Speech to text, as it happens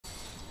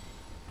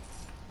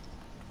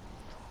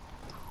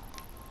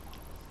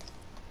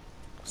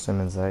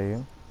Simmons, that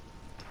you?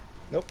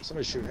 Nope,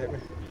 somebody's shooting at me.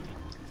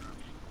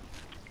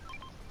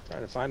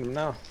 Trying to find him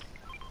now.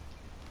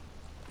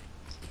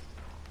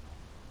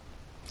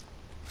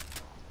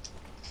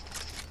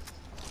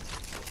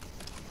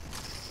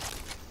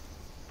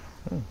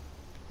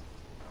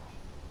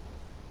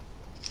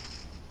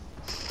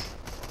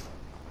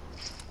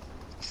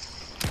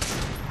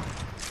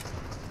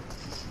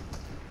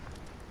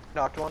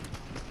 Knocked one.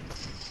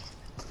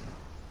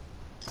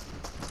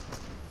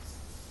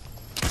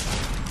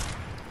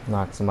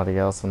 Knocked somebody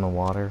else in the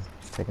water.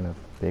 Just taking a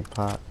big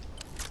pot.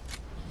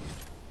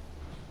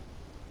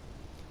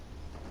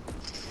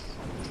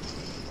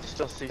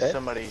 Still see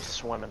somebody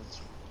swimming.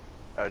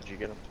 Oh, did you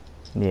get him?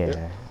 Yeah,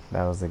 Yep.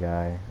 that was the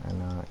guy I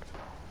knocked.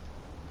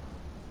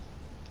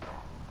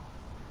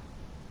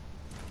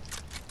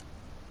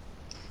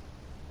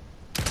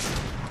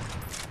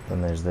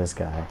 Then there's this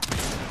guy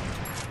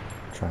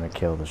trying to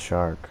kill the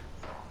shark.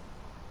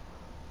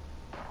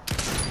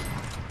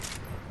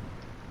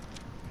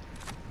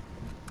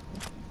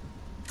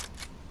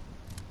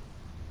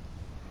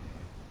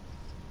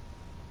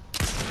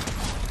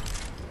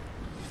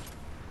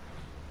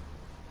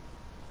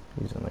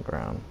 He's on the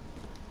ground.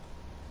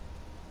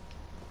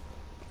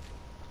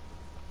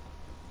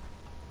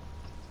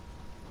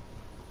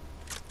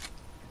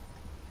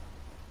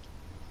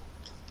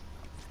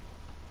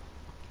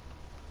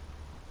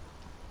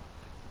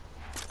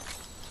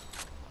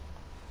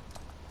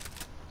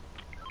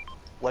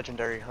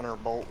 Legendary Hunter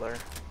Bolt there.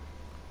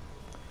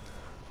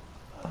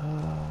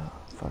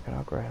 Fuck it,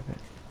 I'll grab it.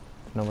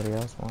 If nobody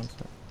else wants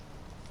it.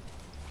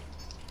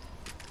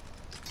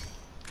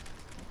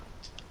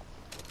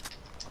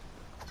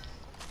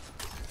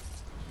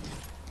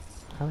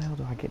 How the hell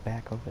do I get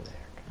back over there?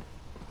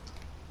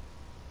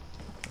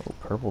 Oh,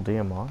 purple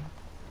DMR?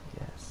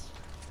 Yes.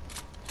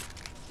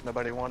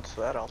 Nobody wants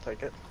that, I'll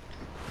take it.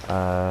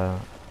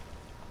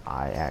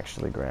 I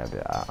actually grabbed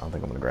it. I don't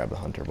think I'm gonna grab the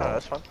hunter Oh, ball.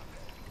 that's fine.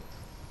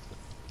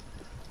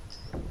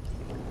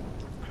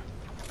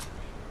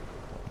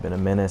 Been a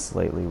menace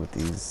lately with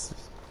these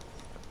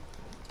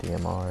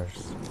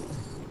DMRs.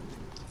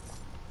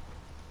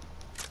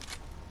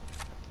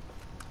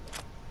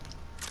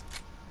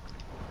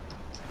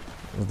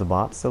 Is the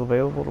bot still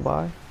available to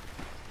buy?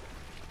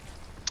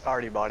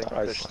 Already bought him.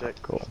 Nice. Fish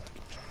stick. Cool.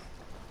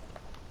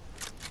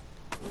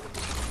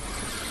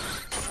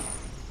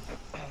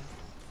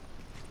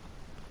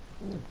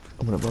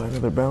 I'm gonna buy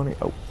another bounty.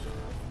 Oh.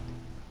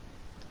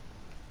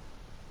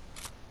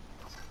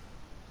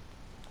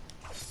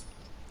 Looks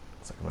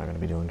like I'm not gonna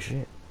be doing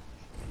shit.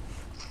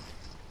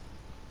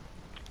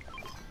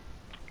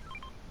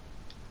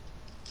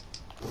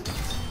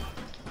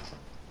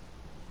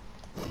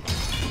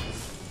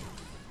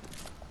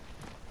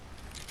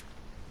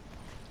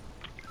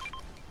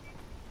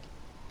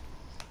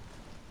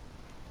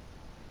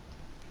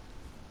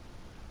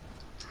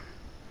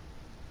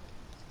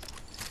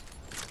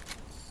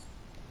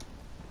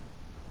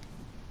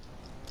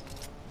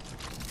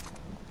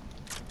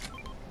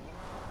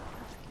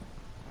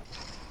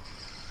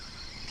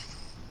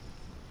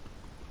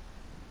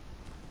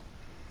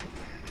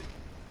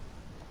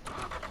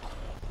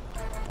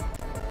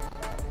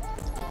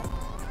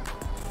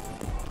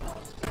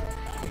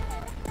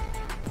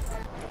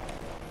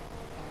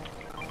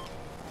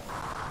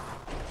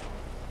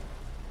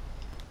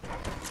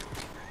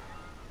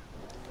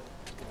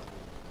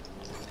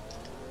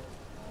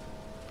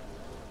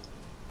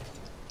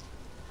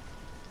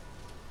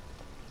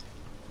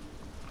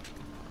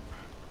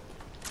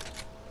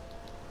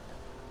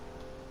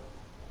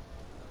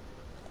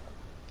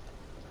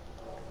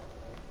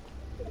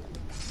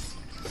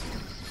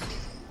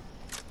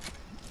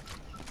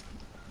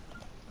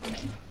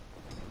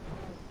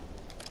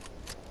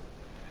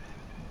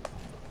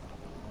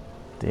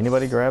 Did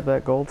anybody grab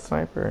that gold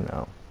sniper or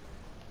no?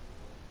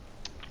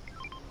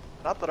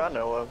 Not that I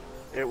know of.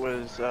 It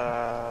was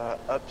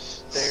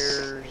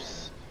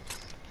upstairs.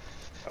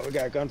 Oh, we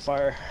got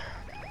gunfire.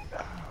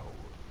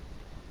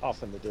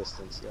 Off in the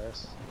distance,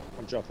 guys.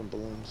 I'm jumping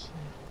balloons.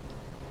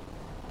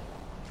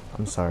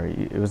 I'm sorry,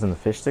 it was in the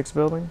fish sticks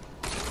building?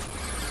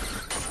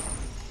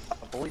 I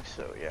believe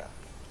so, yeah.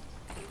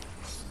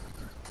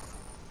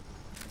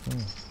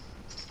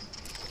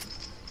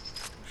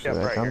 Shit, Yep, that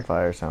right here.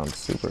 gunfire sounds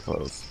super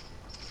close.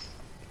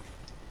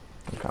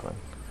 I'm coming.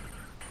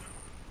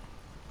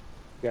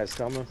 You guys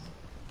coming?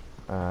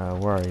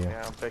 Where are you?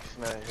 Yeah, I'm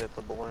fixing to hit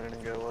the balloon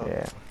and go up.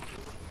 Yeah.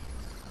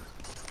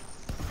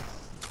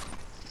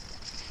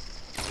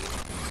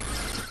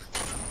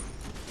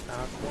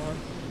 Knock one.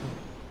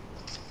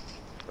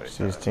 Wait,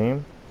 See his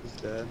team? He's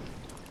dead.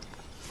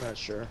 Not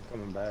sure.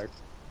 Coming back.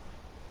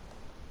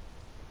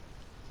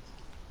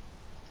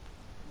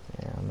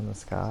 Yeah, I'm in the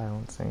sky. I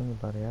don't see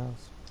anybody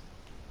else.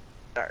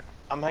 Alright,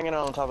 I'm hanging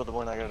out on top of the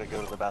balloon. I gotta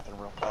go to the bathroom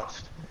real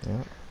fast.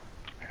 Yep.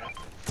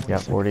 You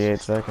got 48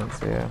 seconds,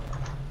 yeah.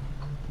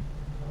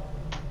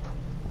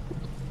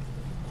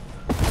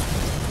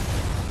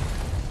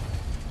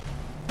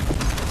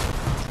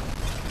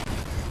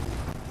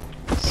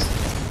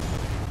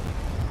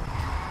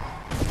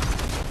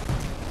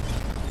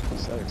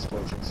 said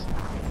explosions.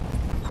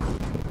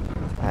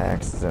 I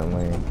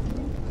accidentally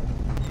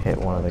hit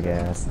one of the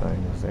gas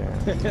things there.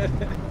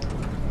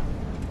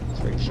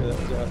 Just making sure that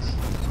was us.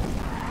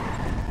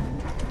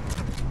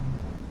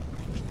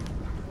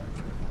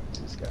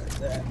 This guy's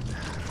that.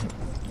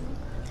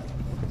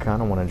 I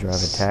kind of want to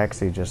drive a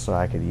taxi just so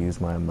I could use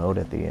my emote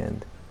at the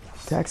end.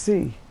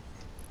 Taxi!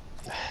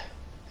 I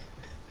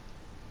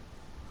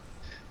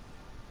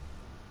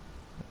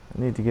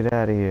need to get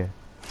out of here.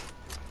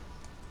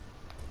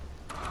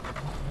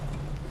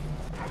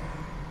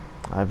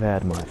 I've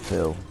had my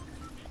fill.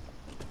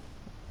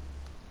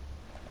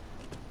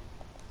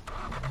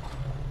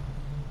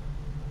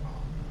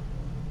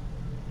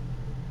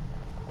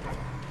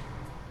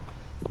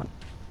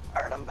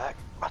 Alright, I'm back.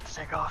 About to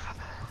take off.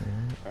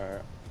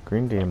 Alright.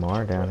 Green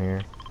DMR down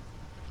here.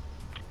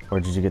 Or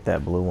did you get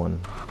that blue one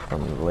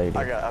from the lady?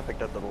 I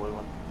picked up the blue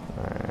one.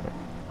 Alright.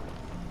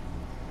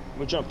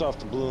 We jumped off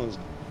the balloons.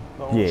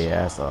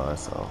 Yeah, I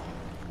saw.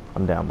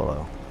 I'm down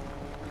below.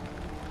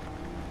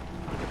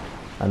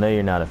 I know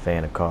you're not a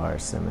fan of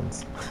cars,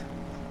 Simmons.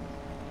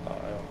 Oh, I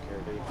don't care,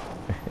 dude.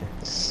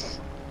 Just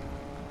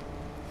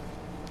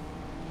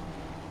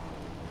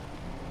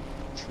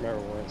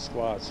remember we're in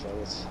squads,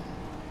 fellas.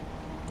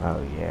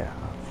 Oh yeah,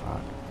 oh,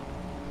 fuck.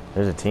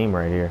 There's a team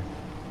right here.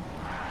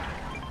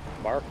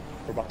 Mark,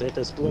 we're about to hit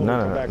this balloon. No,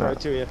 We'll come no, back no. right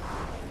to you.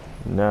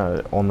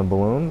 No, on the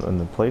balloon, in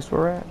the place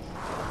we're at?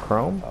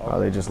 Chrome? Oh, Oh,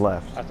 they just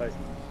left. I thought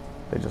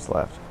They just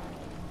left.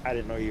 I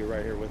didn't know you were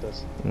right here with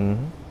us.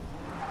 Mm-hmm.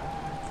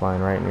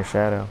 Flying right in your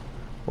shadow.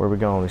 Where we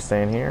going? We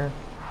staying here?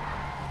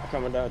 I'm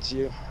coming down to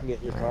you. I'm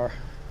getting your car.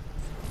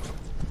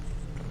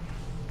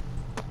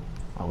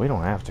 Oh, we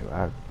don't have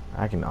to.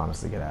 I can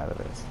honestly get out of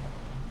this.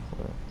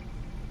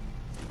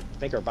 I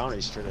think our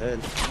bounty's straight ahead.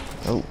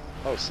 Oh,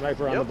 Oh,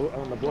 sniper on the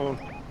on the balloon.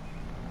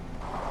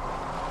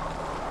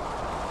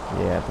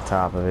 yeah, at the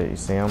top of it. You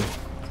see him?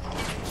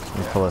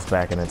 You pull us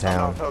back into I'm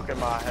town. not poking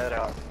my head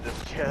out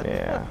just yet.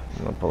 Yeah,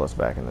 I'm gonna pull us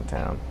back into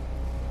town.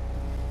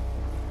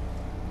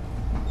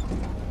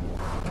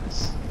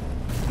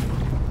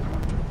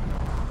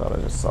 Thought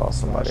I just saw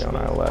somebody on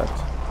our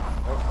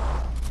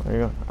left. There you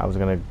go. I was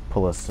gonna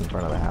pull us in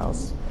front of the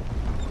house.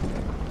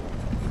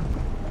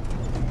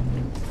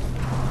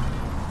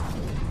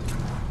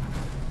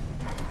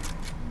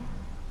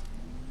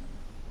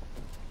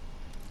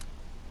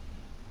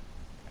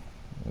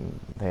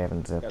 They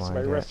haven't Got zip somebody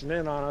lined yet. rifting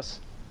in on us.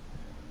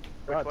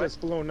 We're at way? this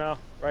balloon now.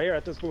 Right here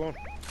at this balloon.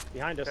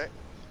 Behind us. Okay.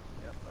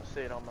 Yep, I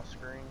see it on my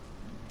screen.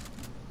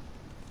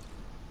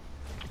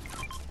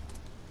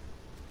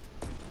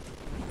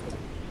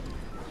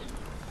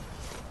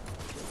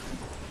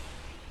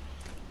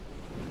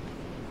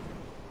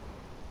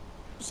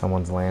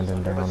 Someone's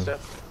landing down. Step.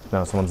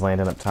 No, someone's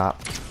landing up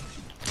top.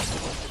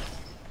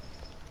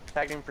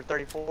 Tagged him for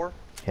 34.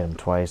 Hit him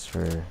twice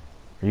for...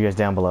 Are you guys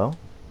down below?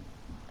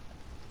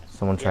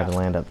 Someone tried to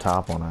land up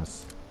top on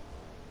us.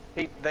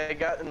 They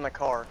got in the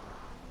car.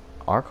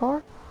 Our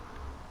car?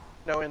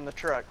 No, in the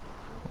truck.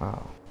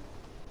 Wow.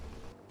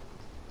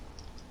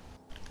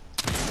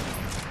 They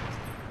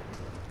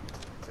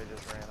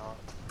just ran off.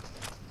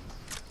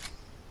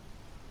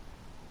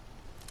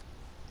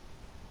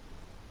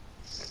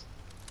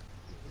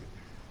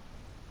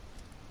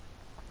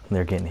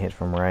 They're getting hit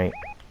from right.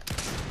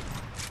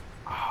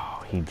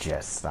 Oh, he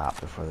just stopped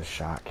before the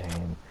shot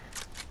came.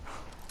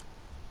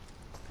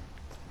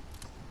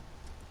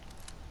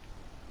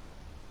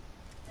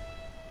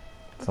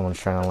 Someone's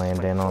trying to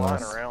land in on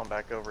Flying us. around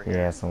back over here.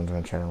 Yeah, someone's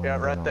gonna try to land Yeah,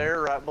 in right on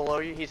there, right below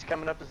you. He's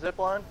coming up the zip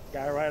line.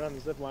 Guy right on the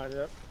zip line,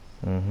 yep.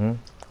 Mm-hmm.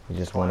 He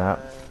just went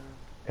up.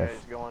 Yeah,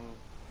 he's going.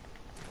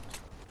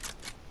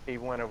 He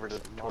went over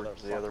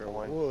towards the other Motherfucker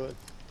one. would.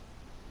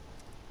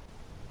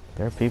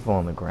 There are people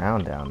on the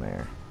ground down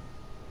there.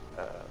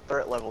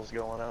 Threat level's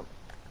going up.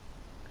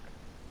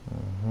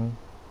 Mm-hmm.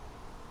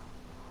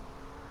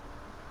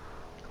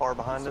 Car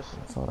behind us.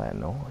 What's all that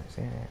noise?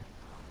 Yeah.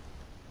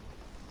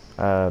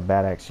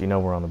 Bad Axe, you know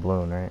we're on the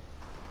balloon, right?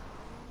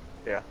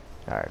 Yeah.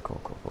 Alright,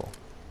 cool.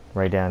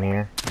 Right down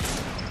here.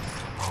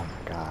 Oh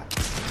my god.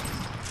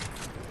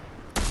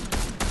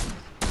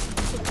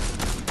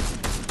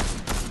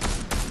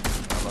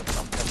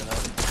 I'm coming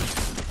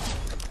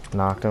up.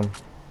 Knocked him.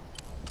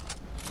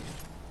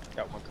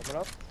 Got one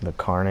coming up. The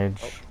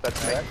carnage. Oh,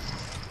 that's me.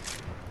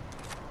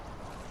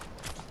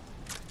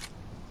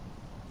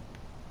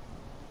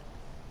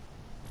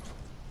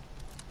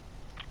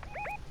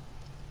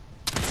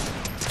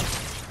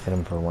 Hit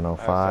him for Alright,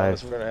 105.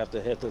 fellas, we're gonna have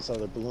to hit this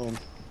other balloon.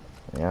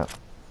 Yep.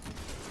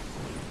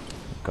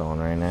 Going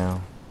right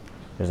now.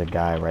 There's a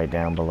guy right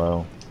down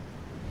below.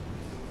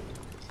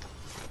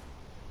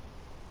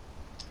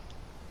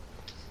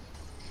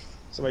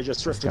 Somebody just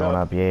He's drifted going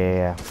up. up.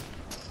 Yeah.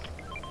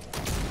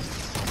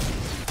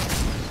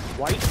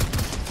 White.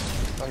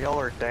 Oh, y'all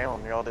are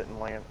down. Y'all didn't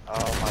land.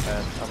 Oh, my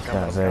bad. I'm coming.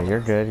 Yeah, I'm so coming.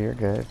 you're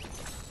good.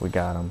 We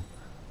got him.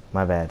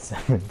 My bad,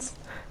 Simmons.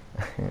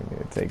 I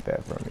need to take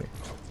that from you.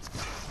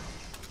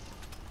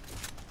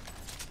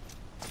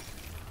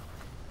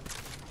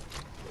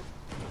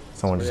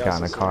 Someone just got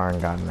in a car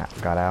and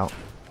got out.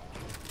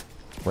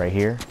 Right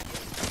here?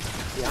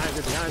 Behind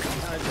you, behind you,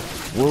 behind you.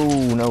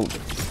 Whoa, no.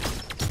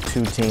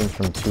 2 teams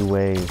from 2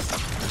 ways.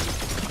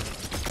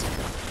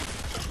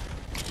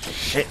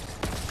 Shit.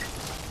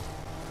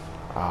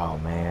 Oh,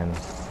 man.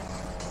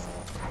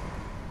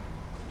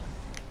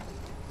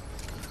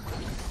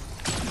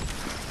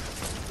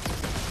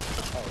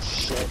 Oh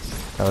shit.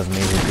 That was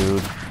me,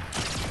 dude.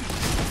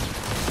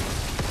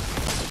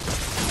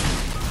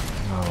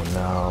 Oh,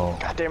 no.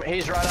 God damn it,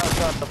 he's right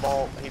outside the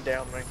vault. He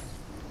downed me.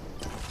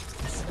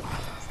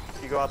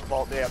 You go out the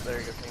vault, yeah, there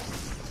you go, team.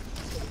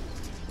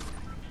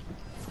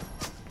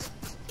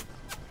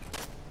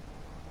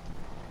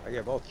 I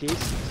get both keys.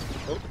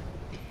 Oh,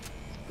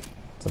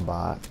 It's a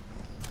bot.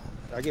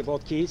 I get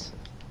both keys.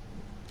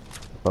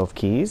 Both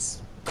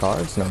keys?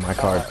 Cards? No, my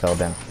card fell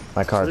down.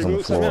 My card's on the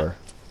Reboot second? floor.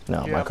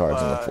 No, You my have,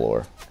 card's on the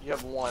floor. You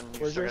have one.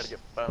 You Where's still yours? gotta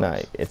get bones.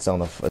 No,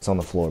 it's on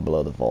the floor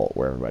below the vault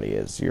where everybody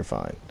is. You're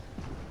fine.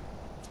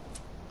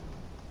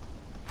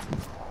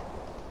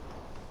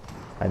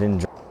 I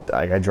didn't.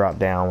 Like I dropped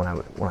down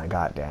when I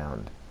got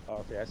downed.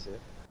 Oh, okay, I see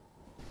it.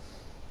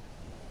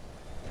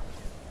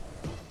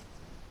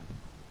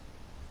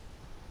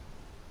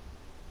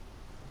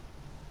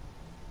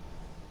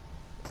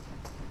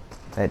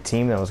 That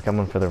team that was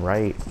coming for the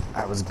right,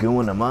 I was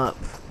gooing them up,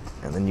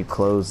 and then you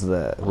close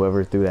the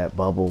whoever threw that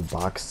bubble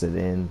boxed it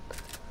in.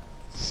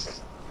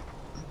 Let's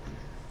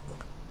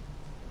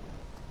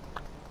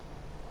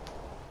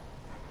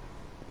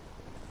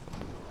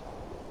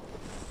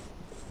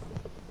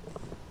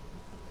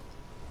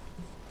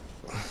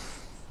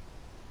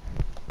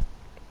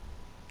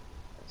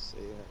see,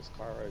 there's a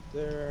car right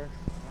there.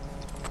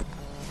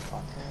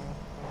 Fuck.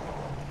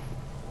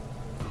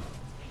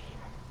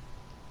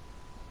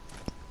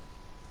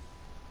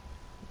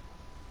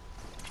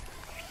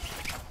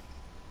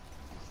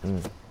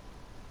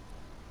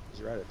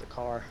 He's right at the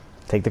car.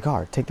 Take the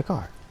car. Take the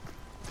car.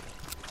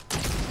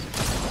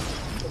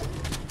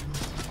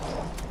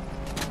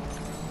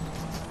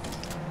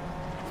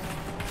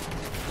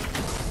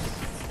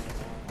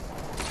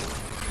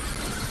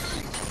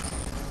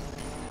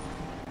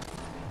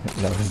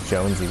 That was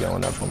Jonesy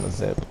going up on the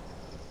zip.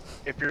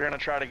 If you're gonna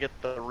try to get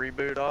the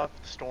reboot off,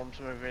 Storm's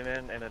moving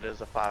in, and it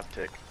is a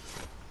 5-tick.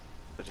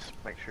 So just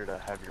make sure to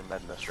have your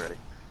medness ready.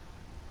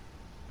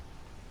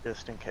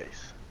 Just in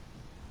case.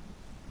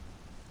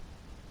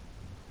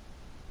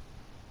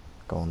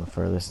 Go on the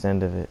furthest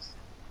end of it.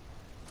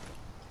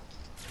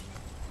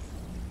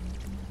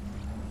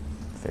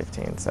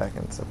 15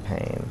 seconds of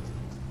pain.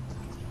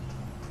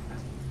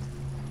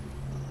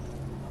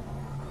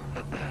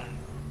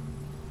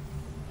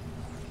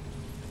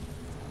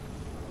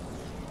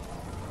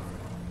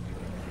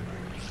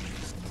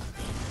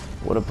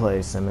 What a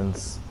play,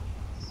 Simmons.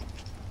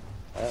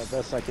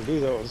 Best I can do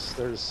though is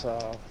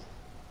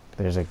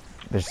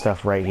There's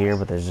stuff right here,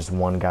 but there's just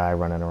one guy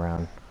running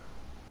around.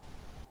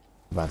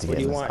 About to what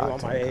get do you in this want? You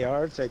want my octane.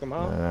 AR? Take him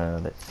out?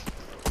 No,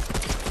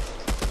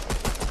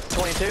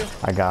 22?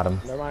 I got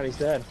him. Never mind, he's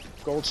dead.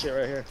 Gold shit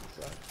right here.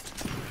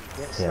 Can't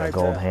Yeah, snipe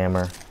gold that.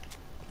 hammer.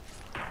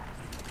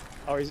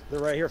 Oh, they're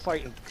right here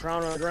fighting.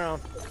 Crown on the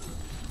ground.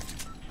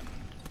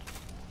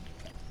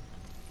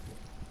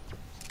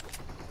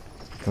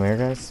 Come here,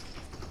 guys.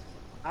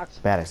 Ox.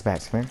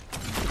 Baddox, come here.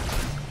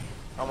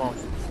 I'm on.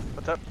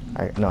 What's up?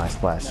 No, I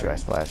splashed you. I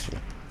splashed you.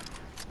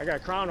 I got a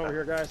crown over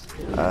here, guys.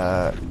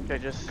 Okay,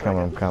 just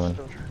I'm coming.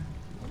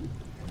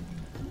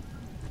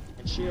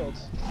 And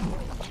shields.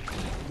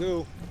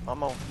 Goo.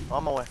 I'm on.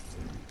 I'm away.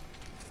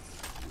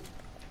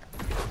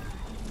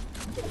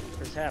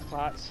 There's half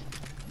pots.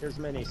 Here's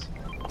minis.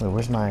 Wait,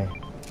 where's my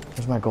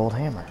gold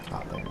hammer?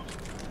 Oh, there.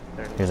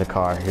 There. Here's a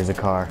car. Here's a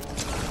car.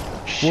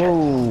 Shit.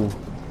 Whoa!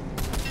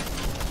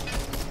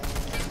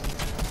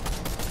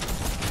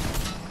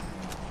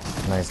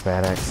 Nice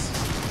Baddox.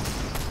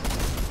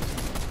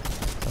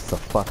 That's the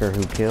fucker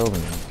who killed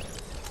me.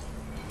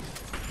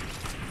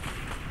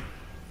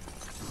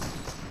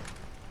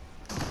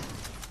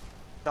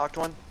 Knocked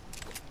one.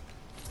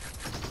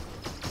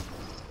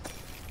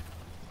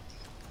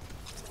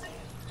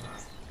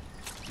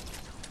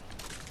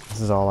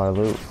 This is all our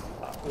loot.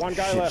 One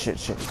guy Shit, left.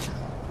 shit.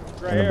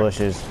 Right In the here.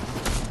 bushes.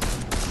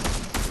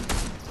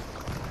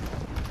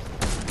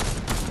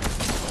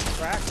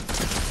 Crack.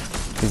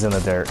 He's in the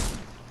dirt.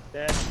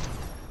 Dead.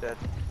 Dead.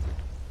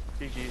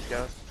 GG's,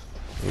 guys.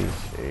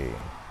 GG.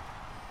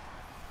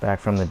 Back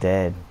from the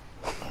dead.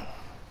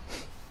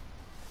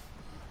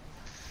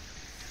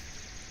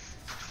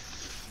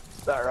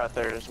 That right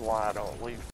there is why I don't leave